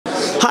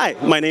Hi,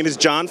 my name is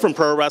John from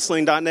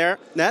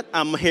ProWrestling.net.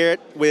 I'm here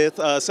with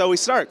Zoey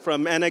Stark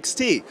from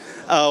NXT.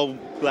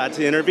 Glad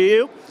to interview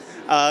you.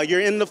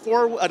 You're in the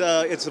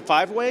it's a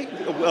 5-way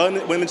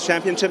women's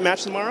championship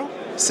match tomorrow?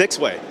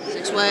 6-way.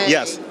 6-way.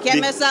 Yes.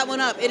 Can't mess that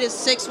one up. It is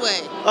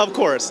 6-way. Of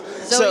course.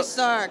 Zoey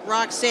Stark,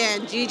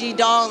 Roxanne, Gigi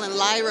Doll, and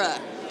Lyra.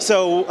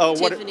 So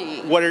Tiffany.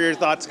 what are your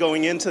thoughts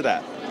going into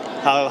that?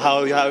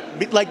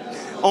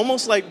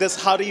 Almost like this,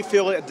 how do you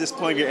feel at this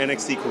point of your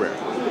NXT career?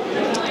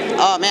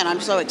 Oh man, I'm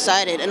so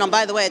excited. And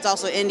by the way, it's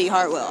also Indy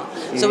Hartwell.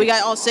 So we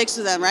got all 6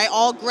 of them, right?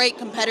 All great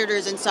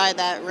competitors inside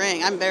that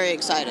ring. I'm very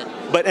excited.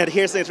 But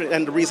here's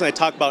the reason I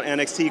talk about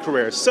NXT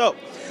career. So,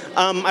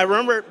 I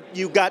remember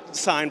you got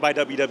signed by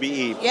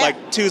WWE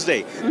like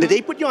Tuesday. Did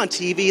they put you on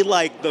TV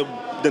like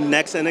the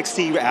next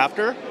NXT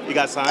after you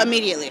got signed?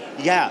 Immediately.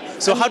 Yeah.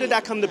 So how did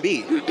that come to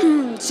be?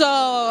 So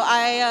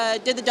I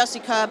did the Dusty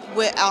Cup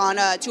on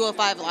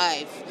 205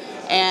 Live.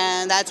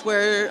 And that's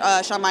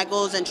where Shawn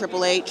Michaels and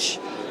Triple H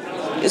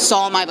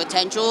saw my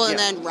potential, and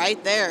then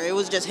right there, it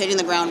was just hitting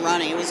the ground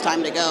running. It was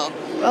time to go.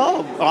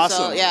 Oh,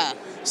 awesome. So, yeah.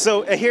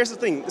 So here's the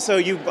thing. So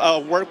you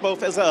work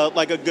both as a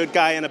good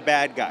guy and a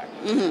bad guy.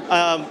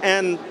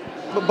 And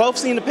both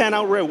seem to pan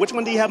out real. Which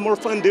one do you have more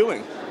fun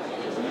doing?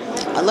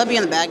 I love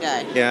being the bad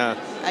guy. Yeah.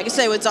 I can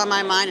say what's on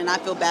my mind and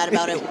not feel bad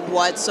about it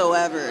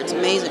whatsoever. It's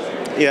amazing.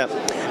 Yeah.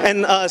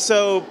 And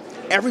so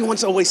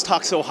everyone's always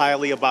talked so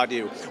highly about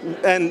you.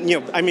 And,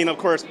 I mean, of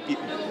course,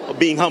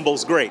 being humble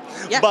is great.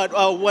 Yeah. But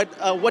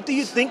what do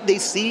you think they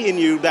see in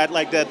you that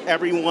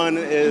everyone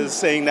is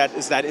saying that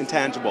is that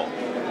intangible?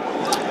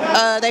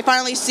 They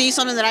finally see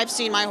something that I've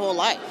seen my whole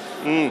life,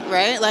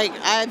 right? Like,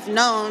 I've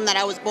known that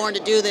I was born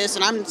to do this,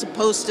 and I'm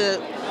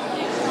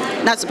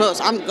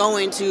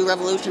going to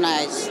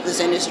revolutionize this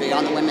industry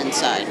on the women's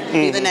side.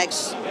 Be the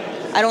next,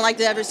 I don't like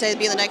to ever say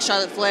be the next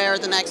Charlotte Flair or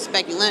the next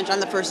Becky Lynch. I'm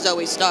the first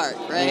Zoey Stark,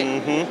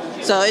 right?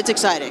 So it's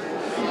exciting.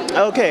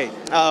 Okay,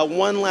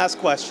 one last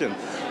question.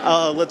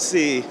 Let's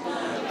see.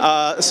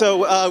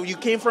 So you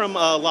came from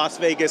Las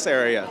Vegas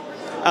area.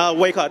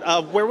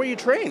 Where were you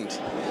trained?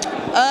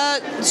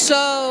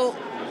 So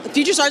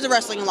Future Stars of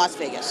Wrestling in Las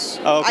Vegas.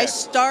 Okay. I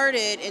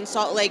started in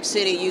Salt Lake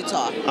City,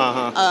 Utah,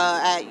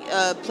 at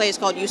a place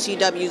called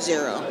UCW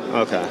Zero.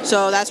 Okay.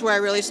 So that's where I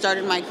really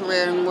started my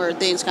career and where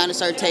things kind of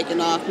started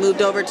taking off.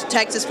 Moved over to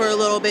Texas for a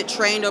little bit,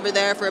 trained over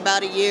there for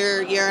about a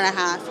year and a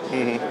half.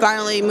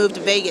 Finally moved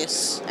to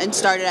Vegas and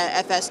started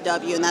at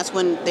FSW, and that's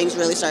when things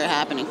really started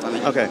happening for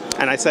me. Okay.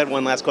 And I said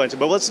one last question,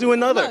 but let's do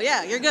another. Oh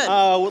yeah, you're good.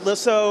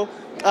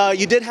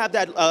 You did have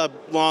that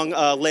long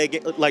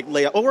leg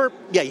layoff,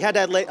 you had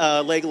that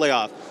leg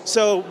layoff.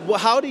 So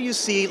how do you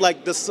see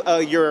this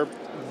your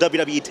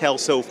WWE tale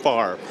so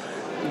far?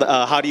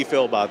 How do you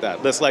feel about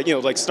that? This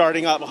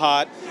starting up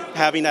hot,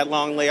 having that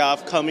long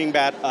layoff, coming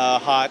back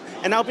hot,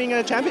 and now being in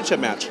a championship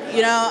match.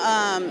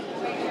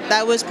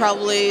 That was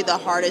probably the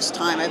hardest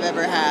time I've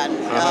ever had.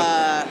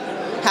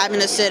 Having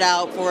to sit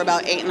out for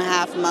about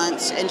 8.5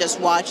 months and just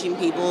watching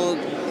people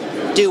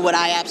do what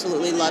I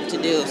absolutely love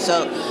to do.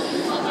 So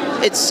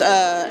it's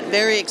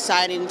very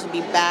exciting to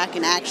be back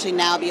and actually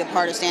now be a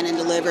part of Stand and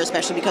Deliver,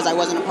 especially because I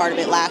wasn't a part of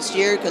it last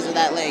year because of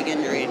that leg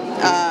injury.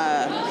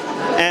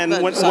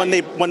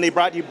 When they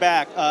brought you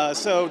back,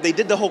 so they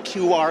did the whole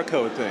QR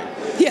code thing.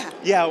 Yeah.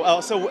 Yeah.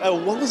 So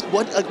what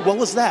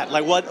was that?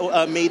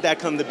 What made that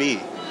come to be?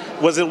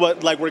 Was it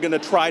we're gonna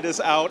try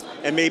this out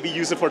and maybe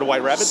use it for the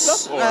White Rabbit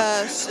stuff? Or?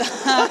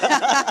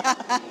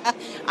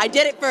 I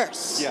did it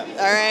first. Yeah.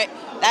 All right.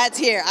 That's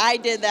here. I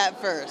did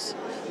that first.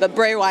 But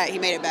Bray Wyatt, he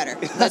made it better.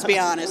 Let's be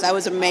honest. That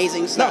was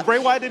amazing stuff. No, Bray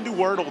Wyatt didn't do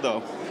Wordle,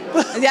 though.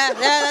 yeah,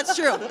 that's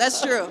true.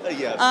 That's true.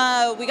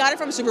 Yeah. We got it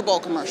from a Super Bowl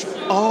commercial.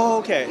 Oh,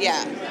 okay.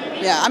 Yeah.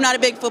 Yeah. I'm not a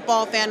big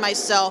football fan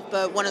myself,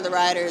 but one of the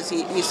writers,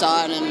 he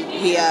saw it, and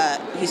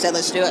he said,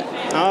 let's do it.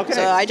 Okay.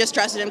 So I just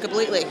trusted him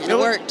completely, and it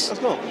worked. That's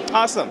cool.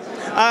 Awesome.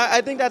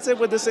 I think that's it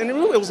with this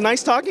interview. It was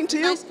nice talking to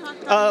you. Nice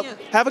talking to you.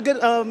 Have a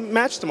good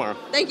match tomorrow.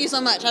 Thank you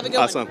so much. Have a good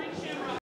one. Awesome.